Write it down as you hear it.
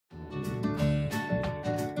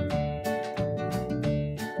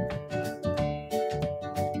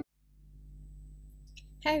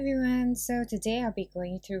Hi everyone, so today I'll be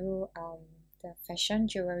going through the fashion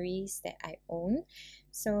jewelries that I own.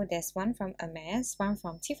 So there's one from Hermes, one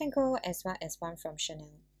from Tiff& Co, as well as one from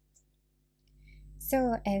Chanel.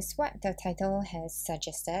 So as what the title has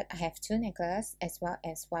suggested, I have two necklaces as well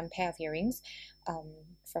as one pair of earrings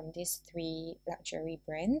from these three luxury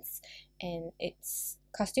brands, and it's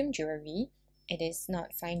costume jewelry. It is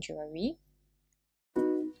not fine jewelry.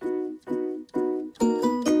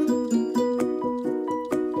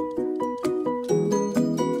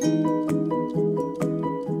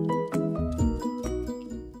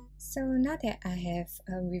 So now that I have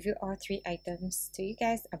reviewed all three items to you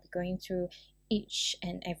guys, I'll be going through each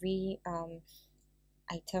and every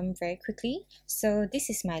item very quickly. So this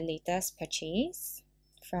is my latest purchase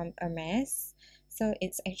from Hermes. So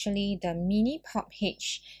it's actually the mini pop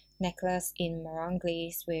H necklace in maroon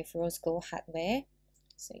glaze with rose gold hardware.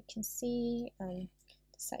 So you can see the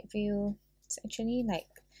side view. It's actually like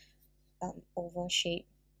oval shape,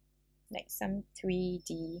 like some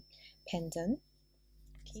 3D pendant.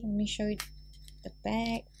 Okay, let me show you the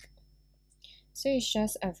back. So it's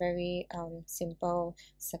just a very simple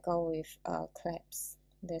circle with clasps.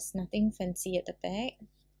 There's nothing fancy at the back.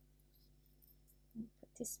 Put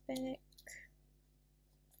this back.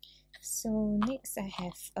 So next I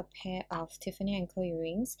have a pair of Tiffany & Co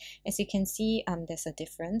earrings. As you can see, there's a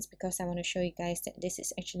difference because I want to show you guys that this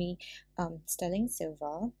is actually sterling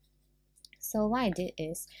silver. So what I did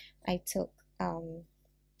is I took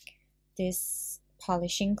this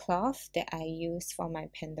polishing cloth that I use for my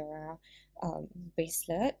Pandora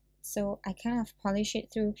bracelet. So I kind of polish it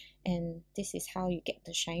through, and this is how you get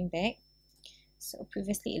the shine back. So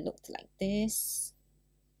previously it looked like this.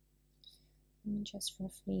 Let me just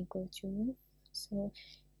roughly go through. So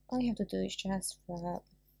all you have to do is just rub,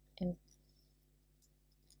 and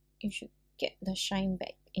you should get the shine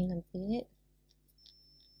back in a bit.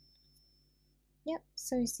 Yep,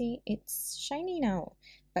 so you see it's shiny now,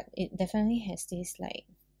 but it definitely has this like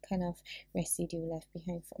kind of residue left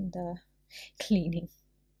behind from the cleaning.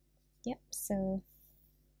 Yep, so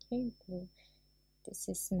here you go. This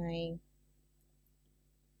is my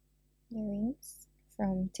earrings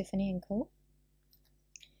from Tiffany & Co.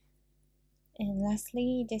 And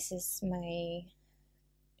lastly, this is my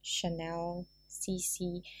Chanel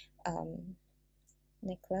CC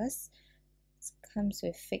necklace. It comes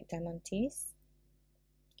with fake diamond teeth.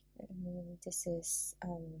 And this is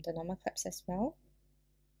the normal clasps as well.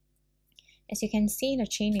 As you can see, the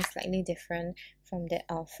chain is slightly different from that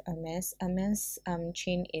of Hermes. Hermes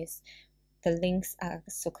chain is, the links are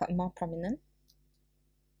so-called more prominent.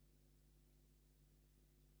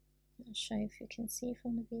 Not sure if you can see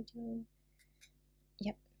from the video.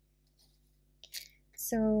 Yep.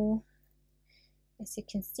 So as you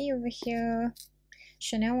can see over here,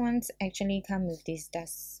 Chanel ones actually come with this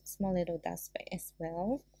small little dust bag as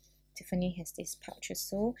well. Tiffany has this pouch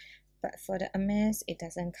also, but for the Hermes, it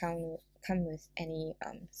doesn't come with any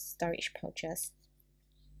storage pouches.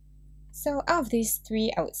 So out of these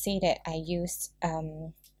three, I would say that I used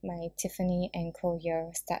my Tiffany & Co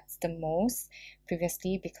earstuds the most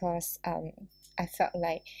previously because I felt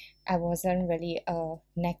like I wasn't really a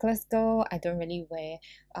necklace girl. I don't really wear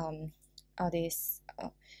all these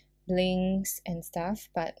blings and stuff,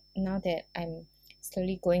 but now that I'm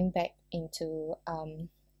slowly going back into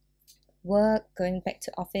work, going back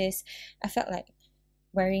to office, I felt like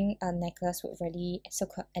wearing a necklace would really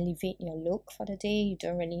so-called elevate your look for the day. You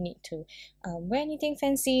don't really need to wear anything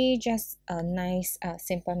fancy. Just a nice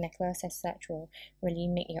simple necklace as such will really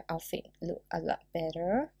make your outfit look a lot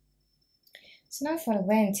better. So now for the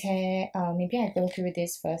wear and tear, maybe I go through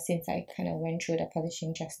this first since I kind of went through the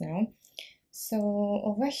polishing just now. So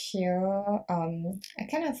over here, I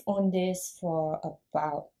kind of own this for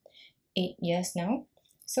about 8 years now.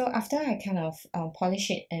 So after I kind of polish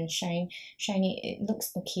it and shine it, it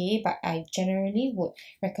looks okay, but I generally would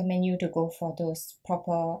recommend you to go for those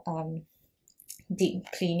proper deep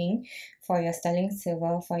cleaning for your sterling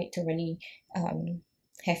silver for it to really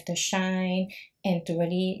have the shine and to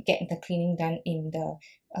really get the cleaning done in the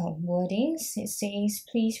wordings. It says,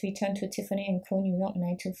 please return to Tiffany & Co. New York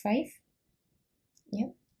 925.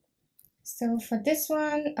 Yep. So for this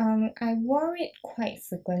one, I wore it quite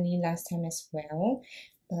frequently last time as well,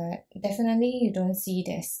 but definitely you don't see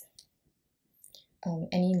there's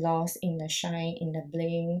any loss in the shine, in the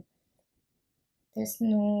bling. There's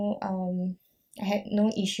no, I had no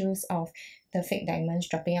issues of the fake diamonds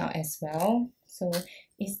dropping out as well. So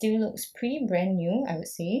it still looks pretty brand new, I would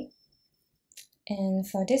say. And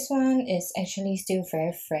for this one, it's actually still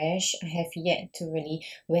very fresh. I have yet to really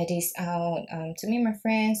wear this out to meet my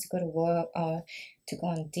friends, to go to work, or to go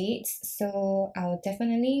on dates. So I'll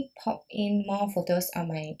definitely pop in more photos on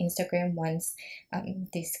my Instagram once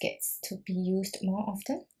this gets to be used more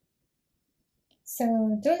often.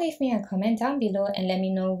 So do leave me a comment down below and let me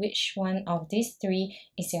know which one of these three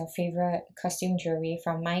is your favorite costume jewelry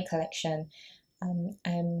from my collection.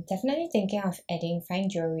 I'm definitely thinking of adding fine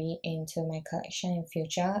jewelry into my collection in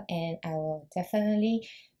future, and I will definitely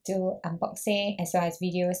do unboxing as well as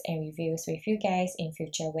videos and reviews with you guys in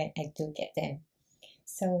future when I do get them.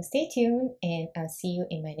 So stay tuned and I'll see you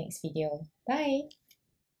in my next video. Bye!